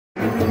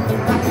So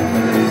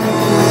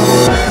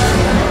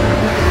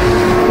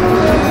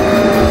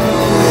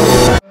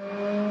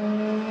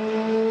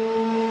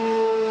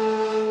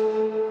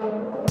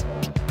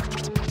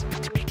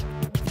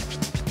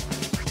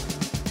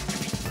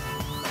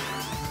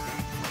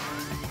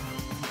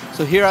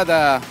here at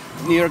the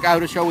New York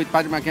Auto Show with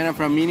Patrick McKenna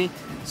from Mini.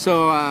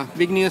 So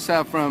big news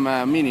from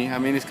Mini. I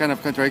mean, it's kind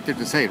of contradictory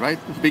to say, right?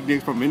 Big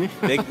news from Mini.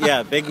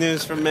 Big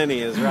news from Mini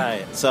is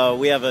right. So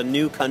we have a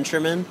new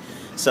Countryman.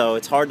 So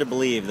it's hard to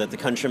believe that the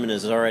Countryman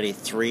is already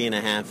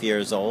 3.5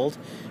 years old.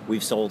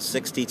 We've sold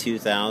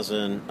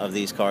 62,000 of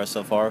these cars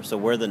so far. So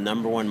we're the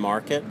 #1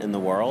 market in the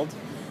world.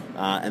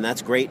 And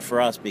that's great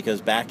for us because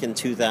back in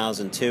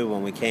 2002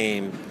 when we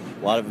came,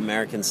 a lot of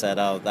Americans said,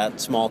 oh, that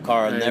small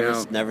car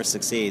will never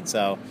succeed.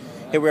 So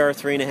here we are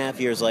 3.5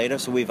 years later,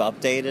 so we've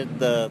updated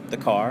the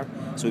car.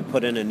 So we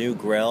put in a new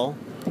grille,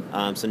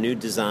 some new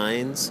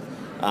designs.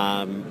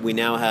 We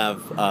now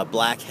have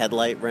black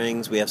headlight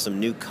rings. We have some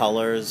new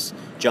colors,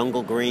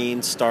 jungle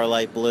green,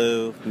 starlight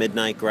blue,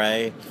 midnight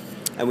gray.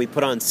 And we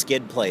put on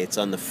skid plates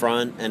on the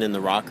front and in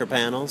the rocker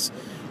panels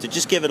to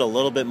just give it a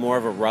little bit more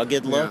of a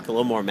rugged look, a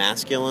little more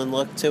masculine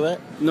look to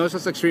it. Not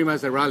as extreme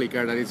as the rally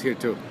car that is here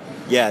too.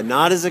 Yeah,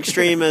 not as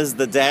extreme as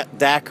the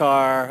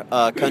Dakar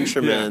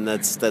Countryman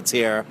that's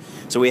here.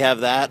 So we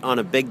have that on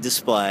a big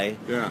display,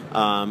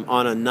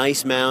 on a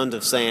nice mound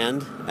of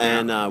sand,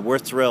 and we're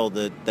thrilled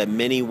that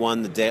Mini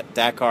won the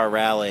Dakar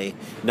Rally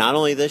not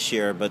only this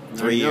year but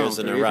 3 years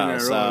in a row.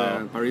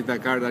 So Paris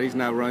Dakar that is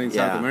now running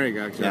South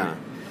America actually. Yeah.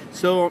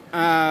 So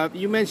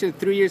you mentioned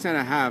 3.5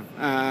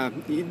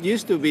 years. It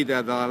used to be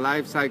that the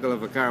life cycle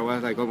of a car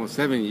was like almost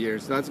 7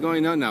 years. That's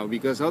going on now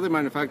because other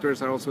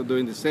manufacturers are also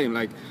doing the same,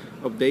 like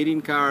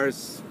updating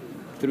cars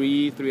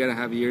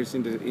 3.5 years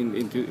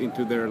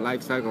into their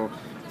life cycle.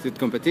 Is it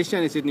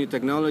competition? Is it new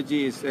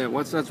technology?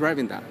 What's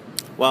driving that?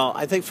 Well,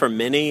 I think for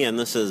Mini, and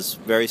this is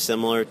very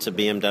similar to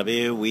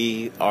BMW,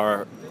 we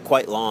are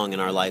quite long in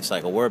our life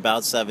cycle. We're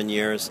about 7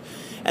 years.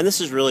 And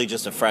this is really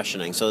just a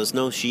freshening. So there's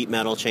no sheet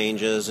metal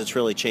changes. It's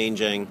really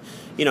changing,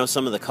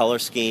 some of the color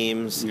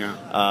schemes.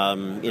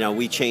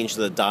 We changed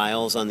the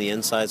dials on the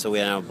inside, so we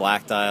have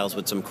black dials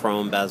with some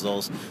chrome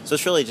bezels. So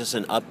it's really just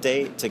an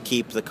update to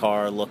keep the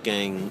car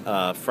looking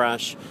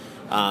fresh.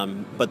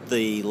 But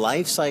the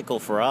life cycle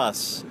for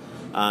us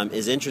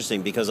is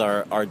interesting because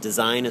our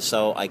design is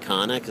so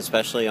iconic,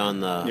 especially on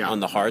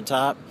the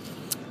hardtop,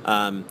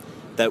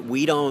 that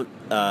we don't.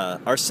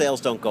 Our sales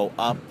don't go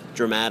up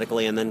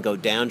dramatically and then go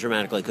down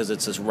dramatically because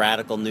it's this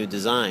radical new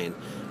design.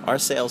 Our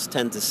sales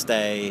tend to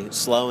stay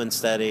slow and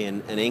steady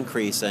and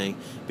increasing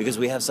because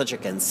we have such a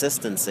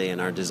consistency in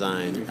our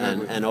design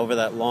and over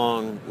that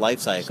long life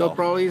cycle. So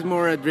probably it's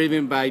more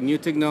driven by new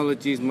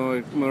technologies,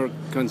 more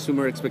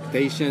consumer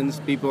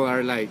expectations. People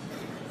are like,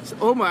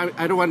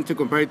 I don't want to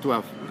compare it to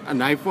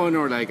an iPhone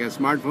or like a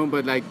smartphone,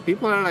 but like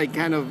people are like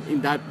kind of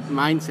in that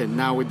mindset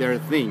now with their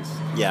things,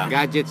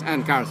 gadgets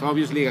and cars.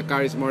 Obviously a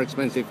car is a more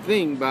expensive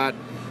thing, but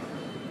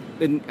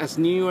then as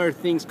newer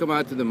things come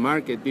out to the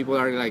market, people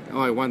are like,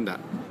 oh, I want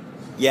that.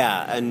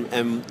 Yeah,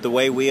 and the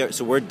way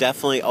we're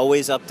definitely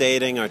always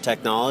updating our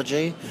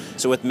technology.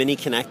 So with Mini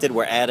Connected,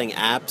 we're adding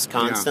apps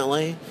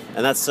constantly,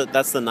 and that's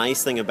the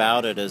nice thing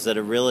about it is that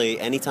it really,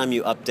 anytime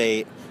you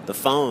update the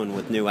phone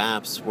with new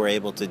apps, we're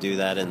able to do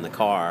that in the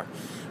car.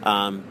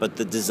 But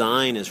the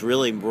design is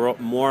really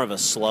more of a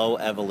slow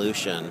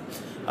evolution.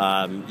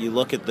 You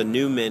look at the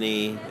new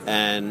Mini,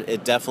 and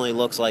it definitely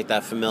looks like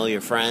that familiar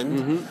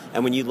friend.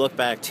 And when you look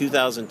back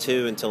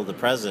 2002 until the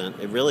present,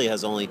 it really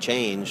has only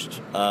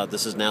changed.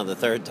 This is now the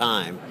 3rd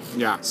time.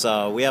 Yeah.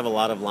 So we have a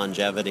lot of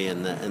longevity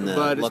in the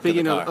but look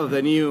speaking of the car.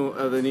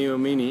 of the new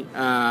Mini,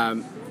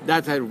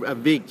 that's a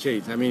big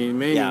change. I mean, in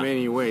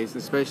many ways,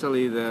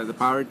 especially the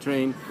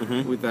powertrain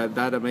with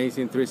that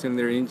amazing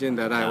 3-cylinder engine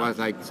that I was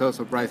like so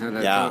surprised, and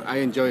I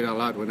enjoyed it a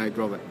lot when I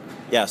drove it.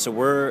 Yeah, so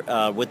we're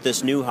with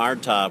this new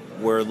hardtop,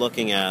 we're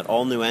looking at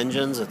all new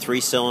engines, a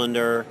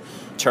 3-cylinder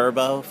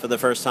turbo for the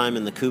first time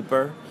in the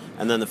Cooper,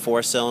 and then the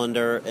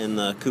 4-cylinder in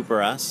the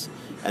Cooper S,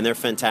 and they're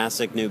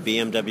fantastic new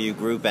BMW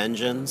Group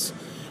engines.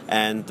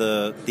 And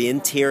the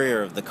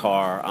interior of the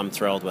car, I'm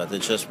thrilled with.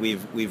 It's just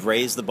we've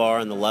raised the bar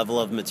and the level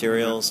of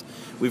materials.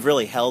 We've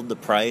really held the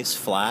price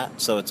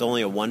flat, so it's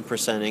only a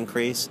 1%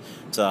 increase.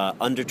 It's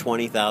under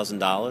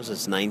 $20,000.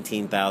 It's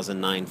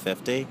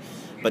 $19,950.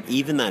 But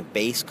even that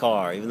base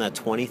car, even that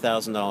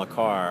 $20,000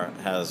 car,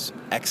 has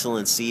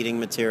excellent seating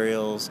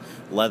materials,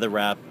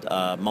 leather-wrapped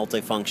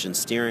multifunction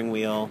steering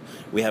wheel.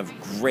 We have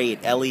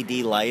great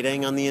LED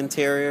lighting on the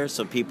interior,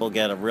 so people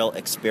get a real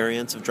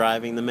experience of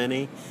driving the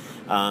Mini.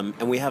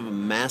 And we have a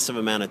massive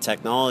amount of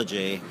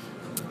technology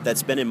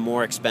that's been in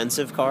more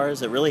expensive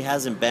cars. It really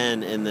hasn't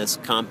been in this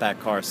compact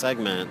car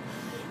segment.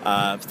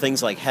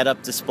 Things like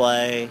head-up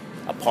display,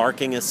 a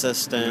parking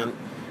assistant,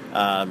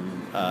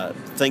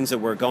 things that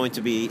we're going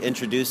to be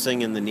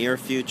introducing in the near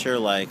future,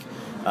 like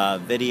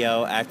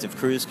video, active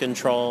cruise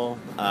control,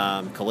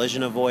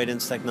 collision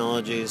avoidance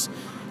technologies.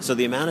 So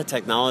the amount of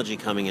technology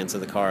coming into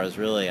the car is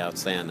really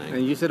outstanding.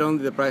 And you said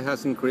only the price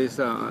has increased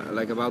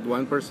like about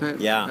 1%?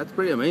 Yeah. That's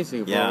pretty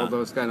amazing for all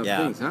those kind of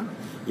things, huh?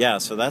 Yeah,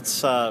 so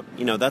that's,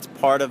 that's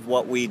part of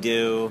what we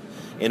do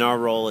in our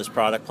role as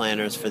product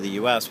planners for the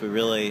U.S.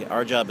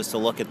 Our job is to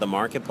look at the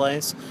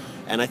marketplace,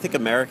 and I think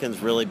Americans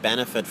really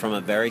benefit from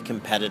a very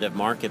competitive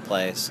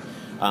marketplace.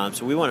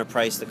 So we want to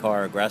price the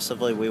car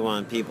aggressively. We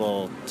want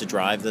people to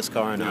drive this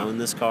car and own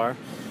this car.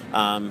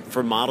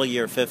 For model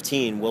year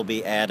 15, we'll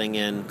be adding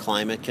in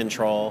climate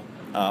control,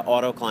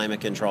 auto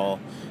climate control,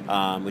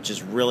 which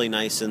is really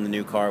nice in the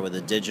new car with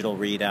a digital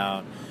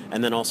readout,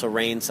 and then also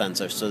rain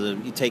sensors, so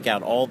that you take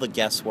out all the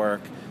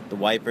guesswork. The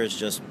wipers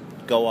just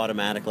go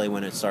automatically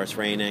when it starts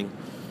raining.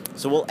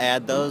 So we'll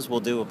add those. We'll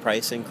do a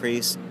price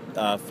increase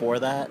for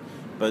that,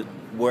 but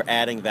we're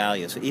adding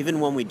value. So even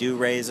when we do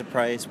raise a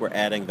price, we're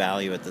adding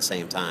value at the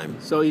same time.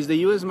 So is the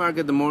U.S.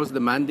 market the most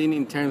demanding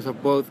in terms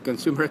of both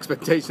consumer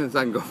expectations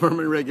and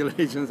government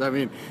regulations? I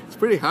mean, it's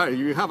pretty hard.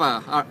 You have a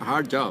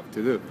hard job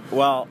to do.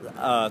 Well,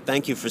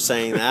 thank you for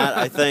saying that.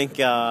 I think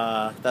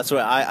that's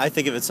what I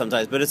think of it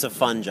sometimes, but it's a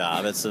fun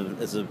job. It's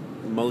a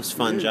most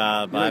fun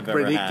job I've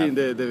ever had.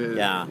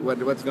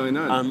 Predicting what's going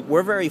on.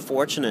 We're very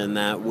fortunate in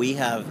that we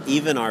have,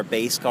 even our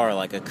base car,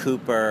 like a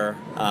Cooper,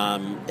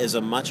 is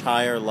a much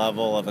higher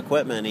level of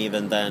equipment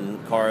even than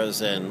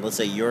cars in, let's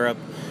say, Europe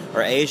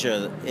or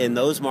Asia. In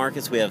those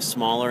markets, we have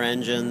smaller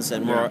engines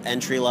and more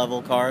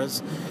entry-level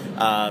cars.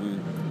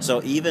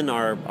 So even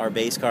our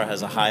base car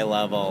has a high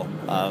level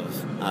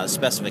of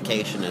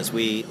specification, as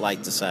we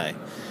like to say.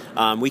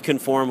 We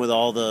conform with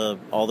all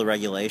the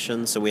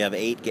regulations, so we have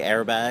 8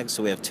 airbags,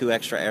 so we have 2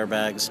 extra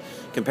airbags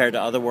compared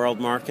to other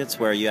world markets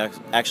where you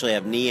actually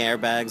have knee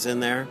airbags in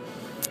there.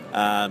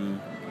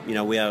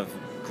 We have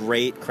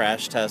great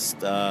crash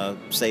test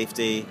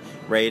safety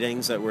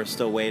ratings that we're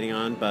still waiting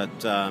on, but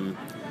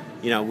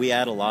we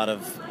add a lot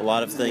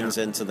of things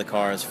into the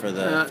cars for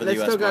the U.S. market.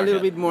 Let's talk a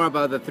little bit more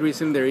about the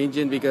 3-cylinder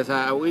engine, because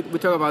we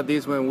talked about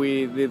this when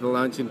we did the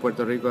launch in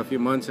Puerto Rico a few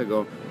months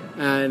ago.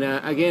 And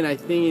again, I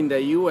think in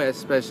the U.S.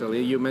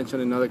 especially, you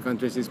mentioned in other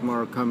countries it's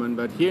more common,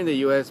 but here in the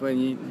U.S.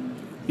 when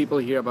people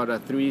hear about a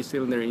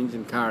 3-cylinder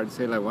engine car, they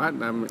say like, what?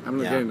 I'm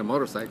not getting a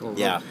motorcycle.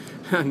 Yeah.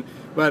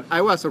 But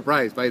I was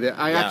surprised by that.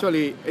 I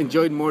actually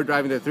enjoyed more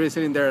driving the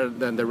 3-cylinder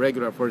than the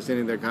regular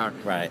 4-cylinder car.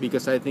 Right.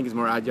 Because I think it's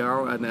more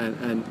agile.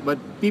 But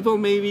people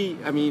maybe,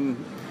 I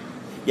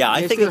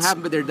think still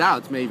have their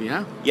doubts maybe,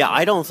 huh? Yeah,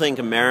 I don't think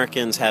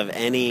Americans have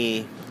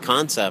any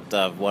concept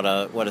of what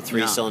a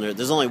 3-cylinder. No.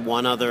 There's only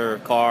one other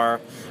car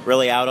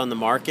really out on the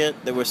market.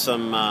 There were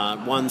some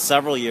ones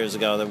several years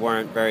ago that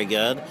weren't very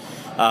good.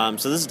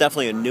 So this is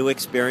definitely a new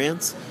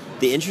experience.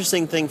 The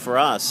interesting thing for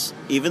us,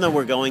 even though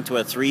we're going to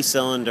a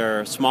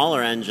 3-cylinder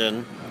smaller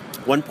engine,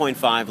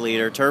 1.5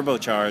 liter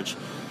turbocharged,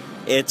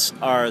 it's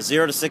our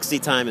 0 to 60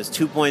 time is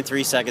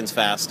 2.3 seconds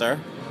faster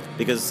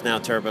because it's now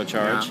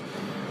turbocharged.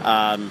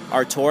 Yeah.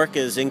 Our torque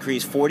is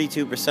increased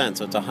 42%,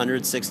 so it's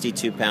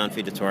 162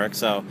 pound-feet of torque.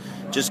 So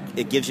just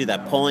it gives you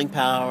that pulling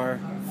power,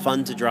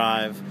 fun to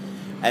drive.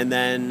 And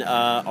then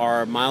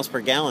our miles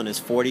per gallon is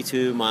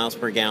 42 miles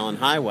per gallon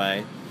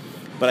highway.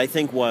 But I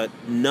think what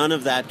none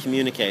of that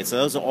communicates, so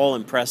those are all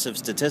impressive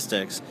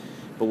statistics,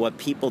 but what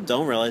people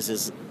don't realize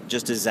is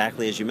just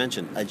exactly as you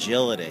mentioned,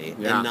 agility.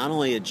 Yeah. And not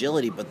only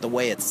agility, but the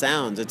way it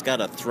sounds. It's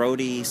got a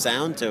throaty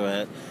sound to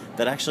it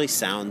that actually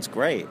sounds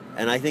great.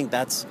 And I think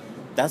that's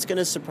going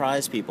to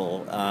surprise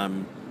people.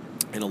 And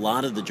a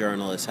lot of the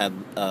journalists had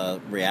a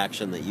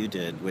reaction that you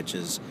did, which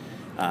is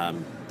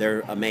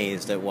they're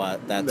amazed at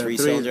what that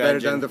 3-cylinder engine. Better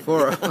than the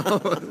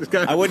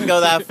 4. I wouldn't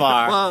go that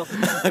far. Well,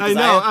 I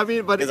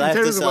know. But in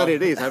terms of what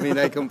it is,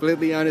 I'm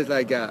completely honest.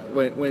 Like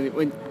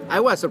when I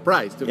was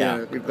surprised,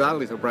 to be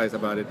gladly surprised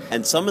about it.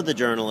 And some of the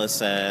journalists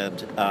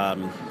said,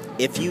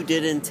 "If you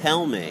didn't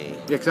tell me,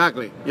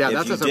 exactly, that's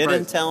a surprise. If you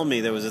didn't tell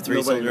me there was a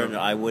 3-cylinder engine,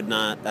 I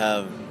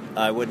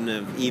wouldn't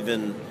have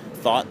even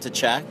thought to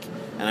check."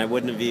 And I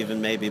wouldn't have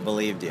even maybe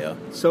believed you.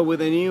 So with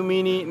the new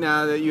Mini,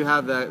 now that you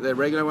have the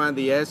regular one,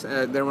 the S,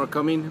 they're more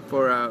coming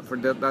for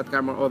that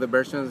car, more other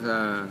versions,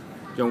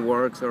 John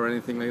Works or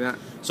anything like that?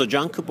 So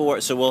John Cooper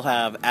Works, so we'll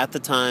have at the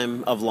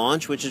time of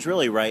launch, which is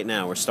really right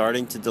now. We're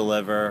starting to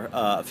deliver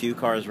a few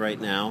cars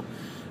right now.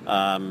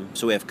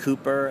 So we have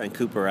Cooper and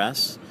Cooper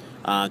S.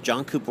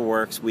 John Cooper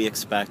Works, we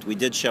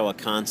did show a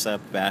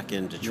concept back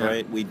in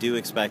Detroit. Yeah. We do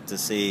expect to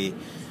see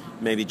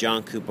maybe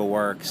John Cooper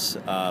Works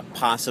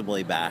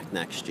possibly back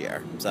next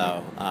year.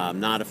 So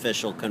not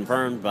official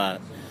confirmed,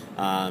 but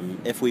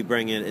if we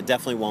bring it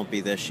definitely won't be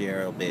this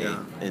year. It'll be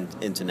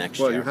into next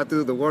year. Well, you have to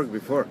do the work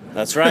before.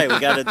 That's right. We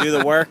got to do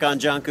the work on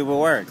John Cooper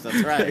Works.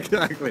 That's right.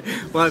 Exactly.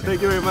 Well,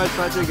 thank you very much,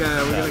 Patrick.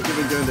 We're going to keep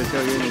enjoying the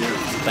show.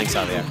 Thanks,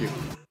 Javier. Thank you.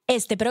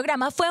 Este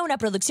programa fue una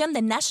producción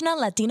de National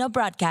Latino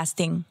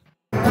Broadcasting.